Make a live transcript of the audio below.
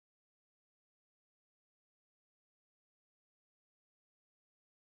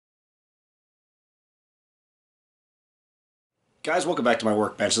Guys, welcome back to my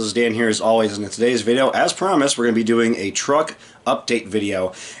workbench. This is Dan here as always, and in today's video, as promised, we're going to be doing a truck update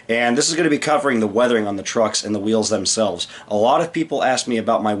video, and this is going to be covering the weathering on the trucks and the wheels themselves. A lot of people ask me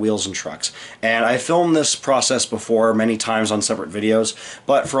about my wheels and trucks, and I filmed this process before many times on separate videos,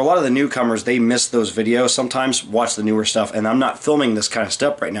 but for a lot of the newcomers, they miss those videos, sometimes watch the newer stuff, and I'm not filming this kind of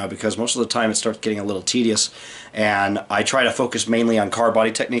step right now because most of the time it starts getting a little tedious, and I try to focus mainly on car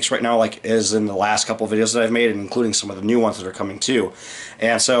body techniques right now, like is in the last couple of videos that I've made, and including some of the new ones that are coming too.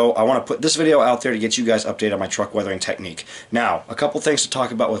 And so I want to put this video out there to get you guys updated on my truck weathering technique. Now, a couple things to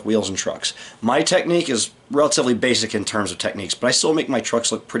talk about with wheels and trucks. My technique is relatively basic in terms of techniques, but I still make my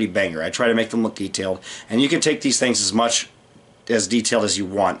trucks look pretty banger. I try to make them look detailed, and you can take these things as much as detailed as you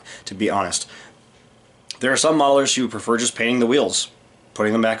want, to be honest. There are some modelers who prefer just painting the wheels,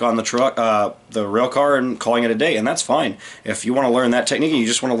 putting them back on the truck, the rail car, and calling it a day, and that's fine. If you want to learn that technique and you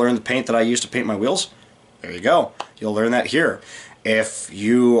just want to learn the paint that I use to paint my wheels, there you go. You'll learn that here. If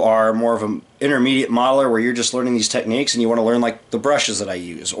you are more of an intermediate modeler where you're just learning these techniques and you want to learn like the brushes that I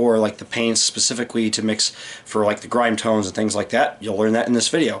use or like the paints specifically to mix for like the grime tones and things like that, you'll learn that in this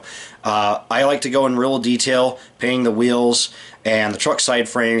video. I like to go in real detail painting the wheels and the truck side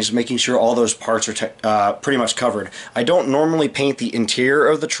frames, making sure all those parts are pretty much covered. I don't normally paint the interior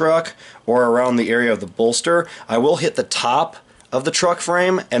of the truck or around the area of the bolster. I will hit the top of the truck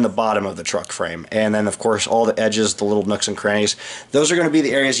frame and the bottom of the truck frame, and then of course all the edges, the little nooks and crannies. Those are going to be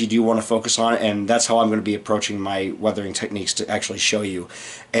the areas you do want to focus on, and that's how I'm going to be approaching my weathering techniques to actually show you.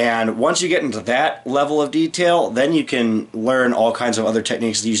 And once you get into that level of detail, then you can learn all kinds of other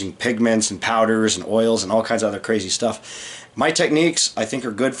techniques using pigments and powders and oils and all kinds of other crazy stuff. My techniques, I think,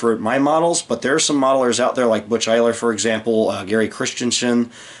 are good for my models, but there are some modelers out there like Butch Eiler, for example, Gary Christensen,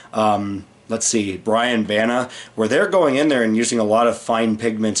 let's see, Brian Bana, where they're going in there and using a lot of fine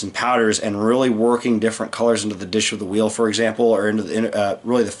pigments and powders and really working different colors into the dish of the wheel, for example, or into the,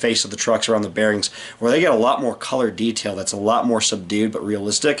 really the face of the trucks around the bearings, where they get a lot more color detail that's a lot more subdued but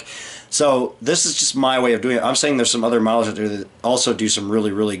realistic. So this is just my way of doing it. I'm saying there's some other models out there that also do some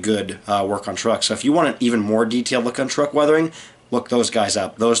really, really good work on trucks. So if you want an even more detailed look on truck weathering, look those guys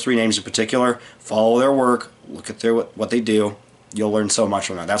up. Those three names in particular, follow their work, look at what they do. You'll learn so much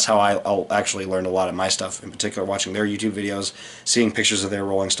from that. That's how I'll actually learn a lot of my stuff, in particular watching their YouTube videos, seeing pictures of their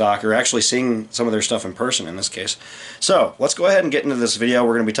rolling stock, or actually seeing some of their stuff in person in this case. So let's go ahead and get into this video.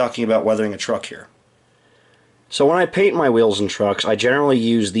 We're going to be talking about weathering a truck here. So when I paint my wheels and trucks, I generally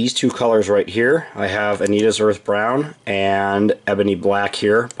use these two colors right here. I have Anita's Earth Brown and Ebony Black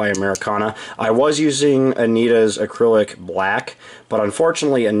here by Americana. I was using Anita's Acrylic Black, but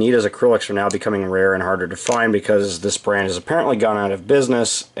unfortunately Anita's acrylics are now becoming rare and harder to find because this brand has apparently gone out of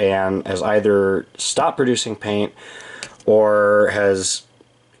business and has either stopped producing paint or has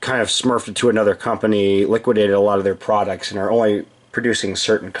kind of smurfed it to another company, liquidated a lot of their products, and are only producing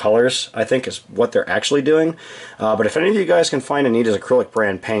certain colors, I think, is what they're actually doing. But if any of you guys can find Anita's acrylic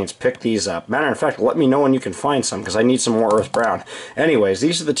brand paints, pick these up. Matter of fact, let me know when you can find some, because I need some more Earth Brown. Anyways,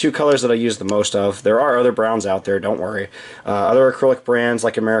 these are the two colors that I use the most of. There are other browns out there, don't worry. Other acrylic brands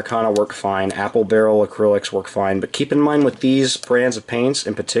like Americana work fine. Apple Barrel acrylics work fine. But keep in mind with these brands of paints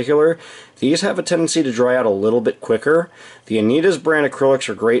in particular, these have a tendency to dry out a little bit quicker. The Anita's brand acrylics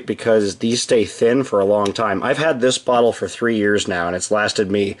are great because these stay thin for a long time. I've had this bottle for 3 years now, and it's lasted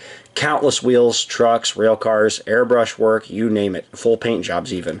me countless wheels, trucks, rail cars, airbrush work, you name it, full paint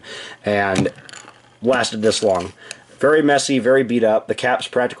jobs even, and lasted this long. Very messy, very beat up. The cap's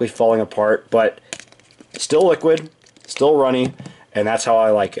practically falling apart, but still liquid, still runny, and that's how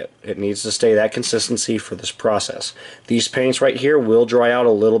I like it. It needs to stay that consistency for this process. These paints right here will dry out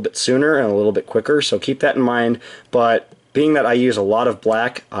a little bit sooner and a little bit quicker, so keep that in mind. But being that I use a lot of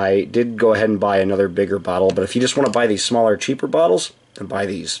black, I did go ahead and buy another bigger bottle. But if you just want to buy these smaller, cheaper bottles, then buy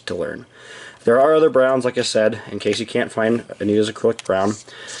these to learn. There are other browns, like I said, in case you can't find Anita's Acrylic Brown.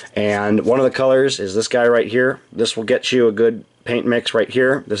 And one of the colors is this guy right here. This will get you a good paint mix right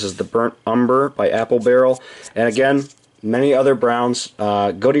here. This is the Burnt Umber by Apple Barrel. And again, many other browns.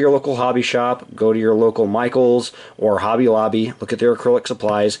 Go to your local hobby shop, go to your local Michaels or Hobby Lobby, look at their acrylic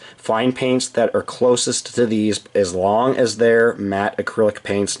supplies, find paints that are closest to these as long as they're matte acrylic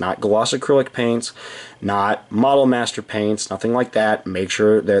paints, not gloss acrylic paints, not Model Master paints, nothing like that. Make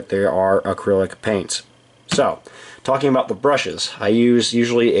sure that they are acrylic paints. So, talking about the brushes, I use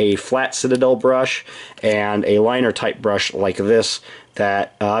usually a flat Citadel brush and a liner type brush like this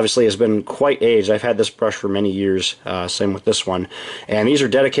that obviously has been quite aged. I've had this brush for many years, same with this one. And these are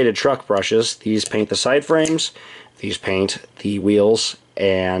dedicated truck brushes. These paint the side frames, these paint the wheels,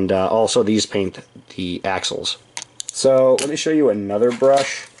 and also these paint the axles. So let me show you another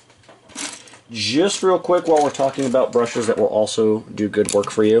brush. just real quick while we're talking about brushes that will also do good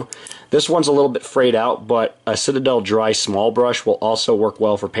work for you. This one's a little bit frayed out, but a Citadel dry small brush will also work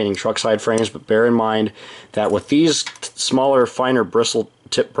well for painting truck side frames, but bear in mind that with these smaller, finer bristle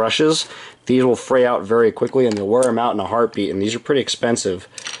tip brushes, these will fray out very quickly and you'll wear them out in a heartbeat, and these are pretty expensive.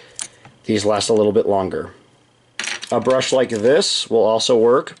 These last a little bit longer. A brush like this will also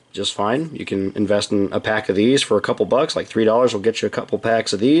work just fine. You can invest in a pack of these for a couple bucks, like $3 will get you a couple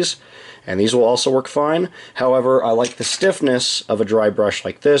packs of these, and these will also work fine. However, I like the stiffness of a dry brush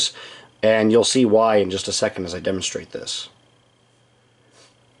like this, and you'll see why in just a second as I demonstrate this.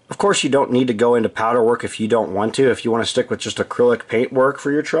 Of course, you don't need to go into powder work if you don't want to. If you want to stick with just acrylic paint work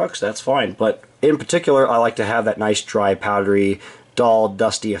for your trucks, that's fine. But in particular, I like to have that nice dry, powdery, dull,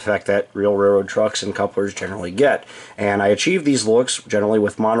 dusty effect that real railroad trucks and couplers generally get. And I achieve these looks generally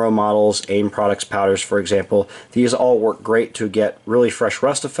with Monroe Models, AIM Products powders, for example. These all work great to get really fresh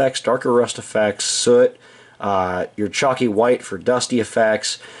rust effects, darker rust effects, soot, your chalky white for dusty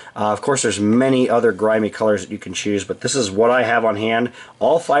effects. Of course, there's many other grimy colors that you can choose, but this is what I have on hand.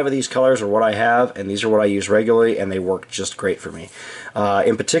 All 5 of these colors are what I have, and these are what I use regularly, and they work just great for me.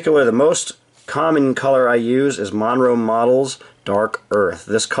 In particular, the most common color I use is Monroe Models Dark Earth.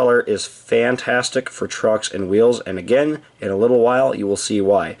 This color is fantastic for trucks and wheels, and again, in a little while, you will see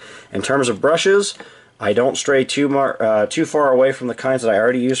why. In terms of brushes, I don't stray too far away from the kinds that I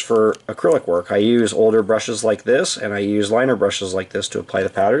already use for acrylic work. I use older brushes like this, and I use liner brushes like this to apply the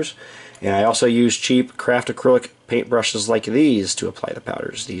powders. And I also use cheap craft acrylic paint brushes like these to apply the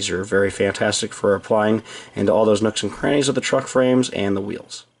powders. These are very fantastic for applying into all those nooks and crannies of the truck frames and the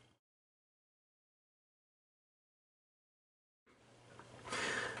wheels.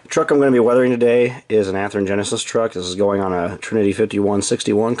 The truck I'm going to be weathering today is an Athearn Genesis truck. This is going on a Trinity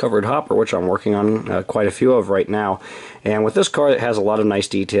 5161 covered hopper, which I'm working on quite a few of right now. And with this car, it has a lot of nice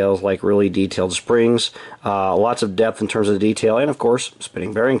details, like really detailed springs, lots of depth in terms of the detail, and of course,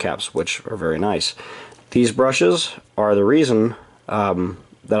 spinning bearing caps, which are very nice. These brushes are the reason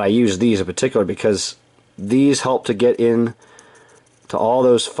that I use these in particular, because these help to get in to all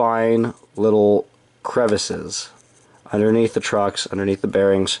those fine little crevices underneath the trucks, underneath the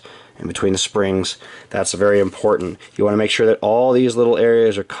bearings, and between the springs. That's very important. You want to make sure that all these little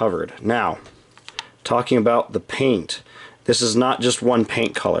areas are covered. Now, talking about the paint, this is not just one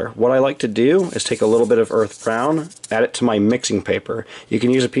paint color. What I like to do is take a little bit of earth brown, add it to my mixing paper. You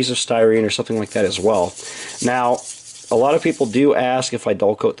can use a piece of styrene or something like that as well. Now, a lot of people do ask if I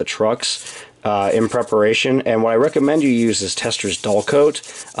dull coat the trucks in preparation, and what I recommend you use is Testors Dull Coat.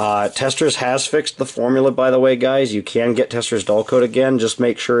 Testors has fixed the formula, by the way, guys. You can get Testors Dull Coat again. Just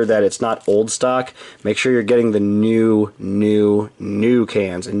make sure that it's not old stock. Make sure you're getting the new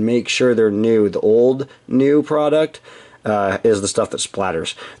cans, and make sure they're new. The old new product is the stuff that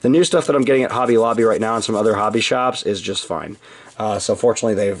splatters. The new stuff that I'm getting at Hobby Lobby right now and some other hobby shops is just fine. So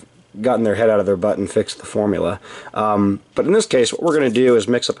fortunately, they've gotten their head out of their butt and fixed the formula. But in this case, what we're going to do is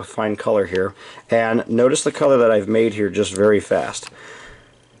mix up a fine color here. And notice the color that I've made here just very fast.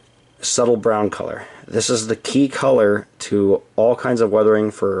 Subtle brown color. This is the key color to all kinds of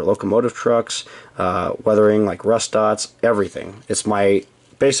weathering for locomotive trucks, weathering like rust dots, everything. It's my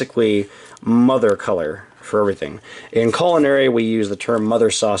basically mother color for everything. In culinary, we use the term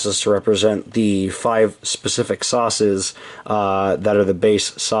mother sauces to represent the 5 specific sauces that are the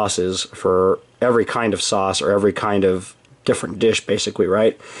base sauces for every kind of sauce or every kind of different dish, basically,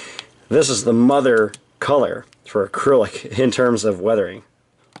 right? This is the mother color for acrylic in terms of weathering.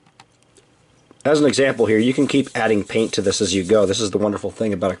 As an example here, you can keep adding paint to this as you go. This is the wonderful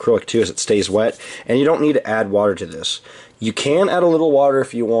thing about acrylic too, is it stays wet, and you don't need to add water to this. You can add a little water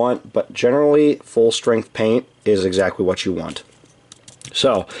if you want, but generally full strength paint is exactly what you want.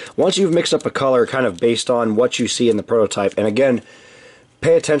 So, once you've mixed up a color kind of based on what you see in the prototype, and again,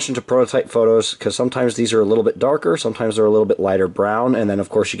 pay attention to prototype photos, because sometimes these are a little bit darker, sometimes they're a little bit lighter brown, and then of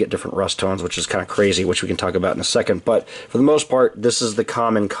course you get different rust tones, which is kind of crazy, which we can talk about in a second. But for the most part, this is the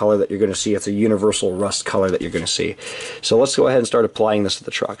common color that you're going to see. It's a universal rust color that you're going to see. So let's go ahead and start applying this to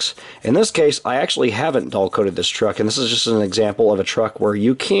the trucks. In this case, I actually haven't dull coated this truck, and this is just an example of a truck where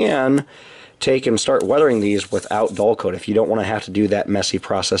you can take and start weathering these without dull coat. If you don't want to have to do that messy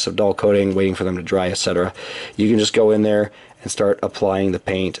process of dull coating, waiting for them to dry, etc., you can just go in there and start applying the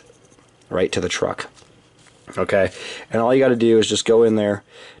paint right to the truck. Okay, and all you got to do is just go in there.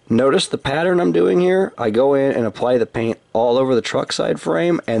 Notice the pattern I'm doing here. I go in and apply the paint all over the truck side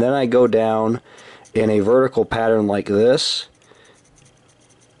frame, and then I go down in a vertical pattern like this,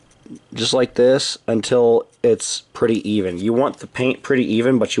 just like this, until it's pretty even. You want the paint pretty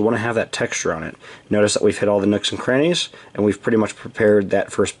even, but you want to have that texture on it. Notice that we've hit all the nooks and crannies, and we've pretty much prepared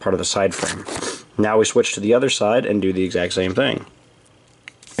that first part of the side frame. Now we switch to the other side and do the exact same thing.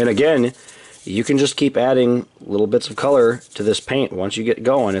 And again, you can just keep adding little bits of color to this paint. Once you get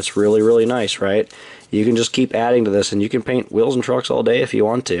going, it's really, really nice, right? You can just keep adding to this, and you can paint wheels and trucks all day if you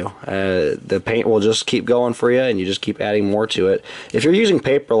want to. The paint will just keep going for you, and you just keep adding more to it. If you're using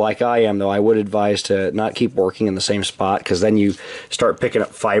paper like I am, though, I would advise to not keep working in the same spot, because then you start picking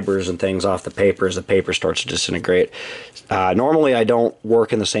up fibers and things off the paper as the paper starts to disintegrate. Normally, I don't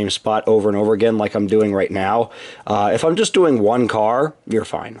work in the same spot over and over again like I'm doing right now. If I'm just doing one car, you're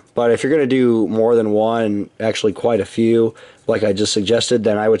fine. But if you're going to do more than one, actually quite a few, like I just suggested,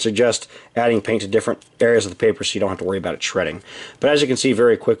 then I would suggest adding paint to different areas of the paper so you don't have to worry about it shredding. But as you can see,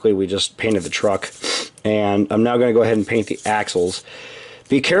 very quickly we just painted the truck, and I'm now going to go ahead and paint the axles.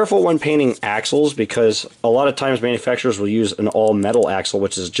 Be careful when painting axles, because a lot of times manufacturers will use an all-metal axle,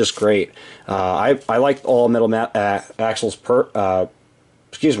 which is just great. I like all-metal axles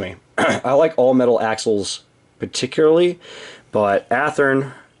excuse me. I like all-metal axles particularly, but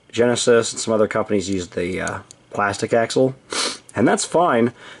Athearn, Genesis, and some other companies use the plastic axle, and that's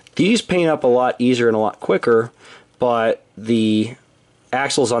fine. These paint up a lot easier and a lot quicker, but the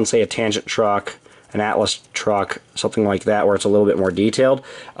axles on, say, a Tangent truck, an Atlas truck, something like that, where it's a little bit more detailed,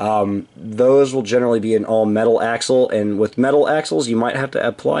 those will generally be an all-metal axle, and with metal axles you might have to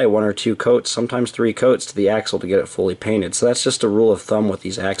apply 1 or 2 coats, sometimes 3 coats to the axle to get it fully painted. So that's just a rule of thumb with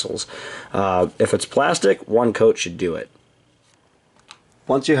these axles. If it's plastic, 1 coat should do it.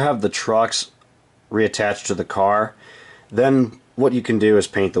 Once you have the trucks reattached to the car, then what you can do is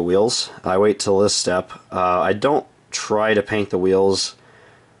paint the wheels. I wait till this step. I don't try to paint the wheels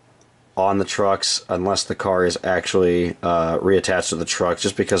on the trucks unless the car is actually reattached to the truck,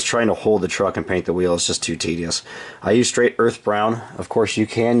 just because trying to hold the truck and paint the wheel is just too tedious. I use straight earth brown. Of course, you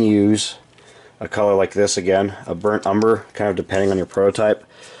can use a color like this, again, a burnt umber, kind of depending on your prototype.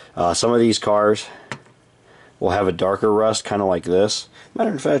 Some of these cars will have a darker rust, kind of like this.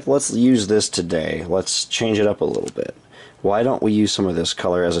 Matter of fact, let's use this today. Let's change it up a little bit. Why don't we use some of this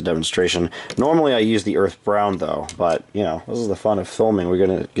color as a demonstration? Normally I use the earth brown though, but you know, this is the fun of filming. We're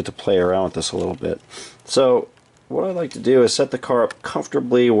going to get to play around with this a little bit. So what I like to do is set the car up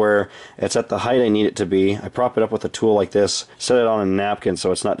comfortably where it's at the height I need it to be. I prop it up with a tool like this, set it on a napkin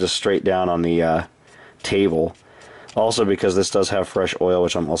so it's not just straight down on the table. Also, because this does have fresh oil,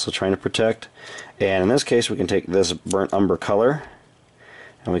 which I'm also trying to protect. And in this case, we can take this burnt umber color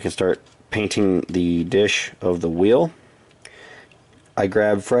and we can start painting the dish of the wheel. I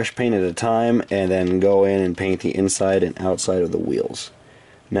grab fresh paint at a time and then go in and paint the inside and outside of the wheels.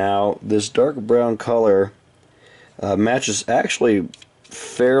 Now, this dark brown color matches actually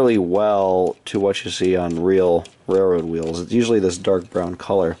fairly well to what you see on real railroad wheels. It's usually this dark brown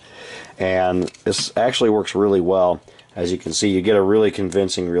color, and this actually works really well. As you can see, you get a really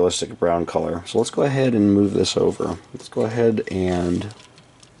convincing, realistic brown color. So let's go ahead and move this over. Let's go ahead and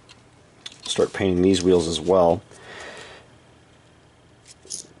start painting these wheels as well.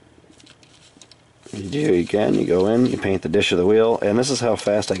 You do, again, you go in, you paint the dish of the wheel, and this is how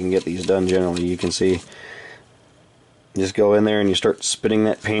fast I can get these done generally. You can see, you just go in there and you start spinning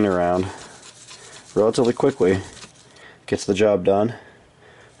that paint around relatively quickly. Gets the job done.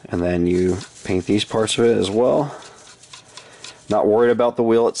 And then you paint these parts of it as well. Not worried about the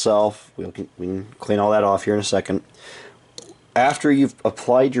wheel itself. We can clean all that off here in a second. After you've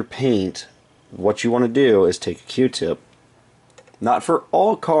applied your paint, what you want to do is take a Q-tip. Not for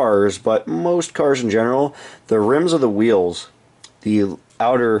all cars, but most cars in general, the rims of the wheels, the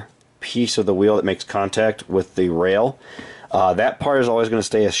outer piece of the wheel that makes contact with the rail, that part is always going to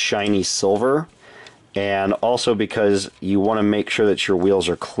stay a shiny silver. And also because you want to make sure that your wheels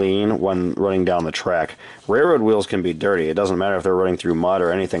are clean when running down the track. Railroad wheels can be dirty. It doesn't matter if they're running through mud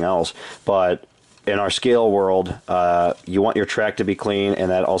or anything else, but in our scale world, you want your track to be clean, and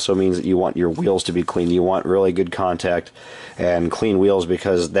that also means that you want your wheels to be clean. You want really good contact and clean wheels,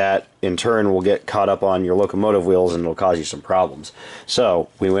 because that in turn will get caught up on your locomotive wheels and it'll cause you some problems. So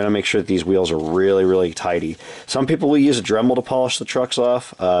we want to make sure that these wheels are really, really tidy. Some people will use a Dremel to polish the trucks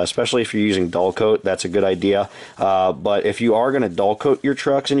off, especially if you're using dull coat. That's a good idea. But if you are going to dull coat your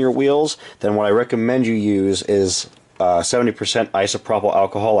trucks and your wheels, then what I recommend you use is 70% isopropyl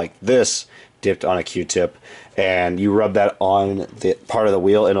alcohol like this, dipped on a Q-tip, and you rub that on the part of the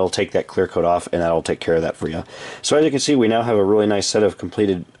wheel and it'll take that clear coat off, and that'll take care of that for you. So as you can see, we now have a really nice set of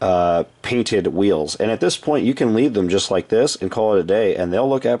completed painted wheels, and at this point you can leave them just like this and call it a day, and they'll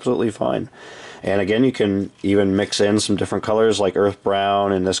look absolutely fine. And again, you can even mix in some different colors like earth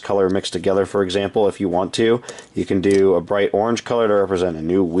brown and this color mixed together, for example, if you want to. You can do a bright orange color to represent a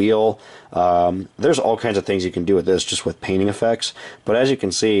new wheel. There's all kinds of things you can do with this just with painting effects. But as you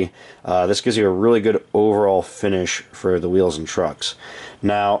can see, this gives you a really good overall finish for the wheels and trucks.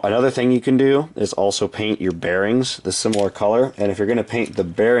 Now, another thing you can do is also paint your bearings the similar color. And if you're going to paint the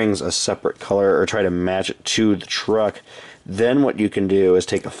bearings a separate color or try to match it to the truck, then what you can do is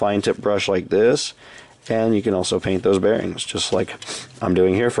take a fine tip brush like this, and you can also paint those bearings just like I'm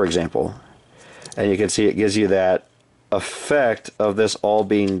doing here, for example. And you can see it gives you that effect of this all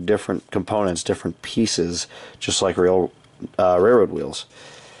being different components, different pieces, just like real railroad wheels.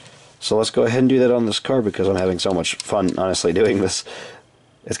 So let's go ahead and do that on this car because I'm having so much fun, honestly, doing this.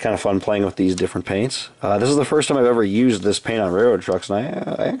 It's kind of fun playing with these different paints. This is the first time I've ever used this paint on railroad trucks, and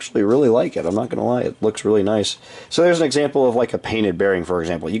I actually really like it. I'm not going to lie, it looks really nice. So there's an example of like a painted bearing, for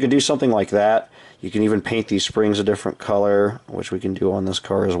example. You can do something like that. You can even paint these springs a different color, which we can do on this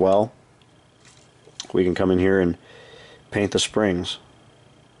car as well. We can come in here and paint the springs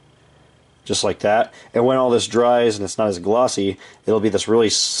just like that. And when all this dries and it's not as glossy, it'll be this really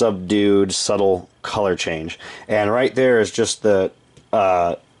subdued, subtle color change. And right there is just the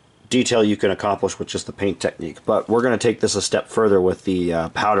detail you can accomplish with just the paint technique. But we're going to take this a step further with the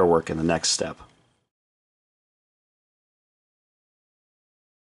powder work in the next step.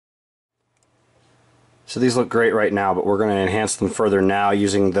 So these look great right now, but we're going to enhance them further now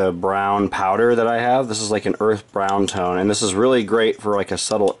using the brown powder that I have. This is like an earth brown tone, and this is really great for like a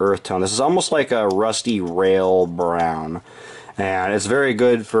subtle earth tone. This is almost like a rusty rail brown, and it's very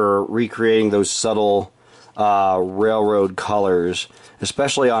good for recreating those subtle railroad colors,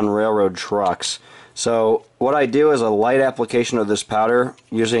 especially on railroad trucks. So what I do is a light application of this powder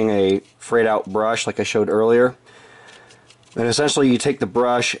using a frayed out brush like I showed earlier. And essentially you take the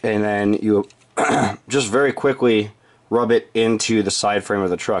brush and then you just very quickly rub it into the side frame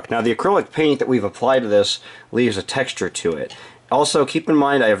of the truck. Now the acrylic paint that we've applied to this leaves a texture to it. Also keep in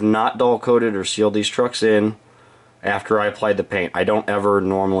mind I have not dull coated or sealed these trucks in after I applied the paint. I don't ever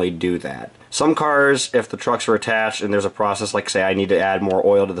normally do that. Some cars, if the trucks are attached and there's a process, like say I need to add more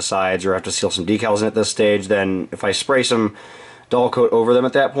oil to the sides or have to seal some decals in at this stage, then if I spray some dull coat over them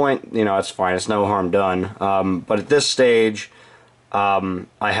at that point, you know, it's fine. It's no harm done. But at this stage, I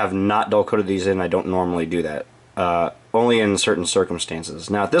have not dull coated these in. I don't normally do that. Only in certain circumstances.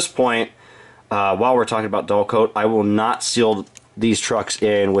 Now at this point, while we're talking about dull coat, I will not seal these trucks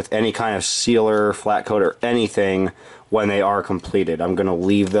in with any kind of sealer, flat coat, or anything when they are completed. I'm going to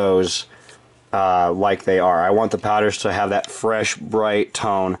leave those like they are. I want the powders to have that fresh, bright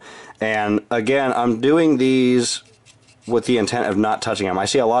tone. And again, I'm doing these with the intent of not touching them. I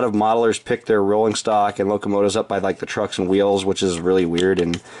see a lot of modelers pick their rolling stock and locomotives up by like the trucks and wheels, which is really weird,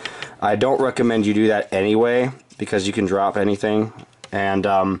 and I don't recommend you do that anyway because you can drop anything. And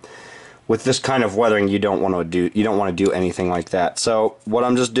with this kind of weathering, you don't want to do anything like that. So what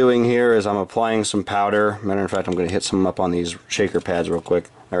I'm just doing here is I'm applying some powder. Matter of fact, I'm going to hit some up on these shaker pads real quick.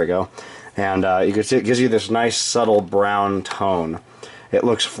 There we go. And you can see it gives you this nice subtle brown tone. It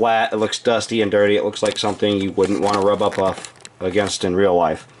looks flat, it looks dusty and dirty, it looks like something you wouldn't want to rub up against in real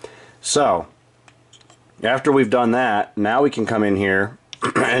life. So, after we've done that, now we can come in here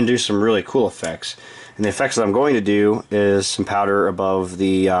and do some really cool effects. And the effects that I'm going to do is some powder above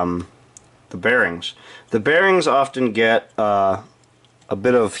the bearings. The bearings often get a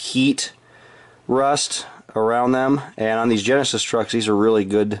bit of heat rust around them, and on these Genesis trucks, these are really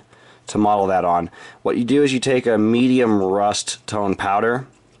good to model that on. What you do is you take a medium rust tone powder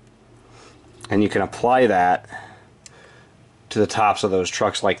and you can apply that to the tops of those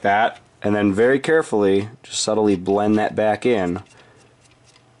trucks like that, and then very carefully just subtly blend that back in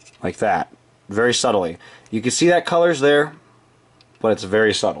like that, very subtly. You can see that color's there, but it's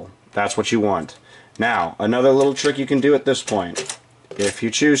very subtle. That's what you want. Now another little trick you can do at this point, if you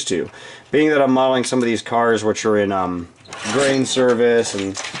choose to, being that I'm modeling some of these cars which are in grain service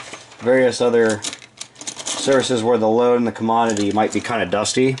and various other services where the load and the commodity might be kind of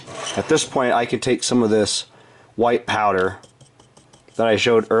dusty. At this point I could take some of this white powder that I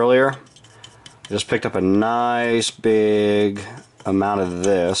showed earlier. I just picked up a nice big amount of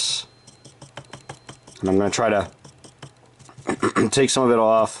this, and I'm going to try to take some of it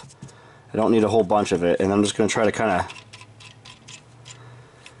off. I don't need a whole bunch of it, and I'm just going to try to kind of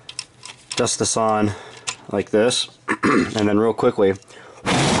dust this on like this, and then real quickly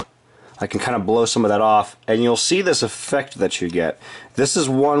I can kind of blow some of that off, and you'll see this effect that you get. This is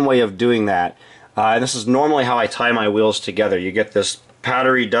one way of doing that, and this is normally how I tie my wheels together. You get this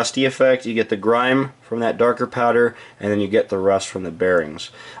powdery, dusty effect. You get the grime from that darker powder, and then you get the rust from the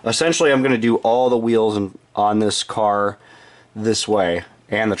bearings. Essentially, I'm going to do all the wheels on this car this way,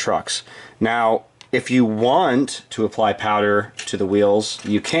 and the trucks. Now, if you want to apply powder to the wheels,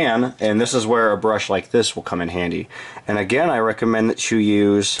 you can, and this is where a brush like this will come in handy. And again, I recommend that you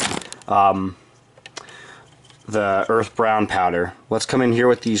use the earth brown powder. Let's come in here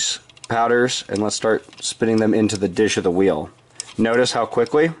with these powders and let's start spinning them into the dish of the wheel. Notice how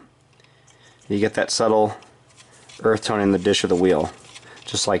quickly you get that subtle earth tone in the dish of the wheel,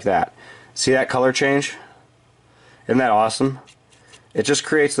 just like that. See that color change? Isn't that awesome? It just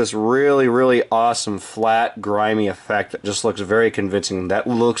creates this really, really awesome flat, grimy effect that just looks very convincing. That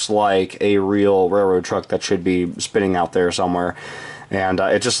looks like a real railroad truck that should be spinning out there somewhere, and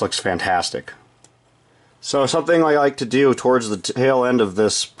it just looks fantastic. So something I like to do towards the tail end of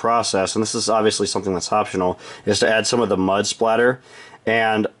this process, and this is obviously something that's optional, is to add some of the mud splatter.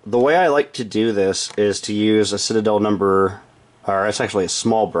 And the way I like to do this is to use a Citadel or it's actually a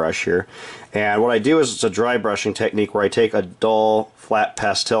small brush here. And what I do is it's a dry brushing technique where I take a dull, flat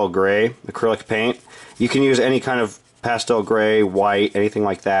pastel gray acrylic paint. You can use any kind of pastel gray, white, anything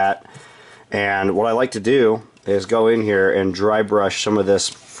like that. And what I like to do is go in here and dry brush some of this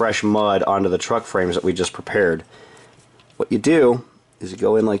fresh mud onto the truck frames that we just prepared. What you do is you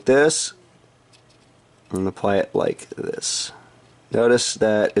go in like this and apply it like this. Notice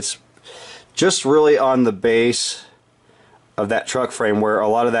that it's just really on the base of that truck frame where a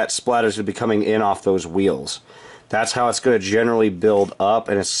lot of that splatter is going to be coming in off those wheels. That's how it's going to generally build up,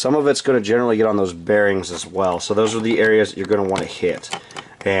 and some of it's going to generally get on those bearings as well. So those are the areas that you're going to want to hit.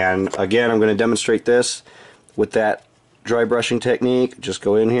 And again, I'm going to demonstrate this with that dry brushing technique. Just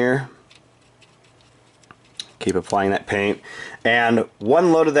go in here, keep applying that paint, and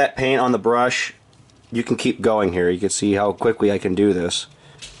one load of that paint on the brush, you can keep going here. You can see how quickly I can do this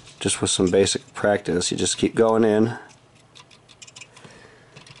just with some basic practice. You just keep going in.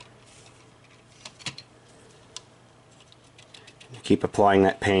 Keep applying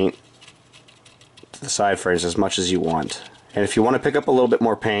that paint to the side frames as much as you want. And if you want to pick up a little bit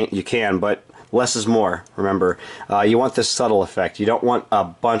more paint, you can, but less is more. Remember, you want this subtle effect. You don't want a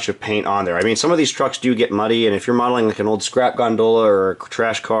bunch of paint on there. I mean, some of these trucks do get muddy, and if you're modeling like an old scrap gondola or a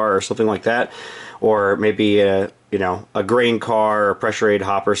trash car or something like that, or maybe a grain car or a pressure aid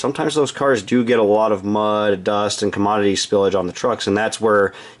hopper, sometimes those cars do get a lot of mud, dust, and commodity spillage on the trucks, and that's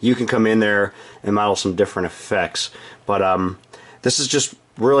where you can come in there and model some different effects. But this is just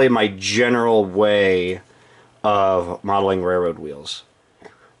really my general way of modeling railroad wheels.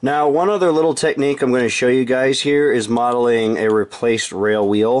 Now, one other little technique I'm going to show you guys here is modeling a replaced rail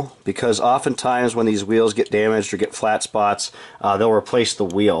wheel, because oftentimes when these wheels get damaged or get flat spots, they'll replace the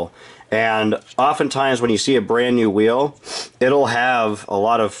wheel. And oftentimes when you see a brand new wheel, it'll have a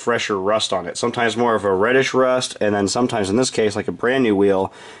lot of fresher rust on it. Sometimes more of a reddish rust, and then sometimes, in this case, like a brand new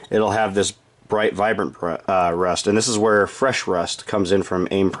wheel, it'll have this bright, vibrant rust. And this is where fresh rust comes in from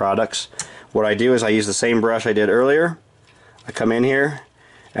AIM products. What I do is I use the same brush I did earlier. I come in here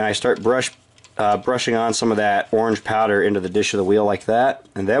and I start brushing on some of that orange powder into the dish of the wheel like that.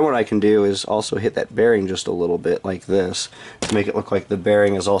 And then what I can do is also hit that bearing just a little bit like this to make it look like the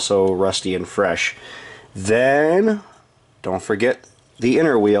bearing is also rusty and fresh. Then, don't forget the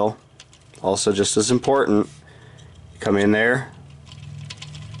inner wheel, also just as important. Come in there,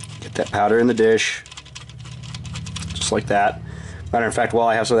 get that powder in the dish, just like that. Matter of fact, while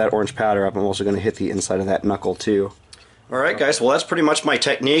I have some of that orange powder up, I'm also going to hit the inside of that knuckle too. Alright guys, well that's pretty much my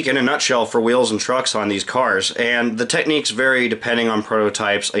technique in a nutshell for wheels and trucks on these cars, and the techniques vary depending on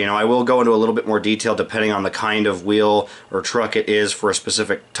prototypes. I will go into a little bit more detail depending on the kind of wheel or truck it is for a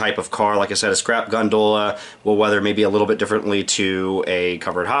specific type of car. Like I said, a scrap gondola will weather maybe a little bit differently to a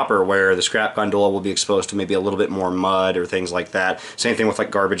covered hopper, where the scrap gondola will be exposed to maybe a little bit more mud or things like that. Same thing with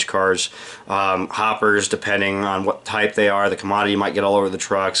like garbage cars. Hoppers, depending on what type they are, the commodity might get all over the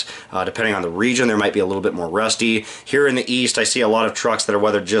trucks. Depending on the region, there might be a little bit more rusty. Here in the East, I see a lot of trucks that are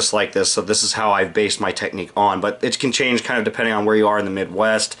weathered just like this, so this is how I've based my technique on, but it can change kind of depending on where you are in the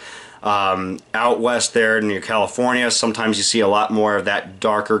Midwest. Out west there near California, sometimes you see a lot more of that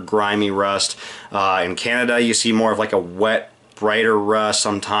darker, grimy rust. In Canada, you see more of like a wet, brighter rust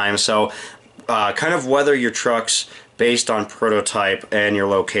sometimes. So kind of weather your trucks based on prototype and your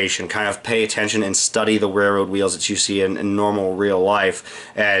location. Kind of pay attention and study the railroad wheels that you see in normal real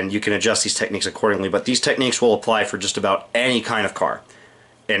life, and you can adjust these techniques accordingly. But these techniques will apply for just about any kind of car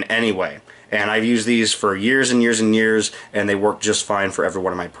in any way. and I've used these for years and years and years, and they work just fine for every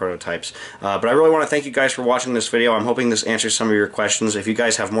one of my prototypes. But I really want to thank you guys for watching this video. I'm hoping this answers some of your questions. If you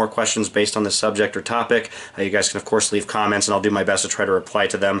guys have more questions based on this subject or topic, you guys can of course leave comments, and I'll do my best to try to reply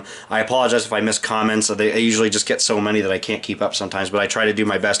to them. I apologize if I miss comments. I usually just get so many that I can't keep up sometimes, but I try to do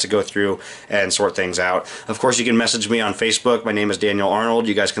my best to go through and sort things out. Of course, you can message me on Facebook. My name is Daniel Arnold.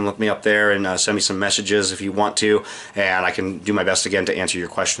 You guys can look me up there and send me some messages if you want to, and I can do my best again to answer your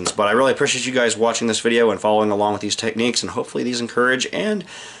questions. But I really appreciate you guys watching this video and following along with these techniques, and hopefully these encourage and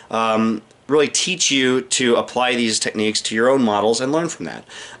really teach you to apply these techniques to your own models and learn from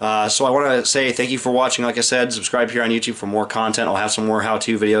that. So I want to say thank you for watching. Like I said, subscribe here on YouTube for more content. I'll have some more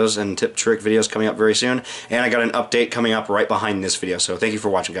how-to videos and tip trick videos coming up very soon, and I got an update coming up right behind this video. So thank you for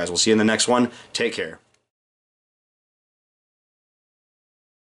watching, guys. We'll see you in the next one. Take care.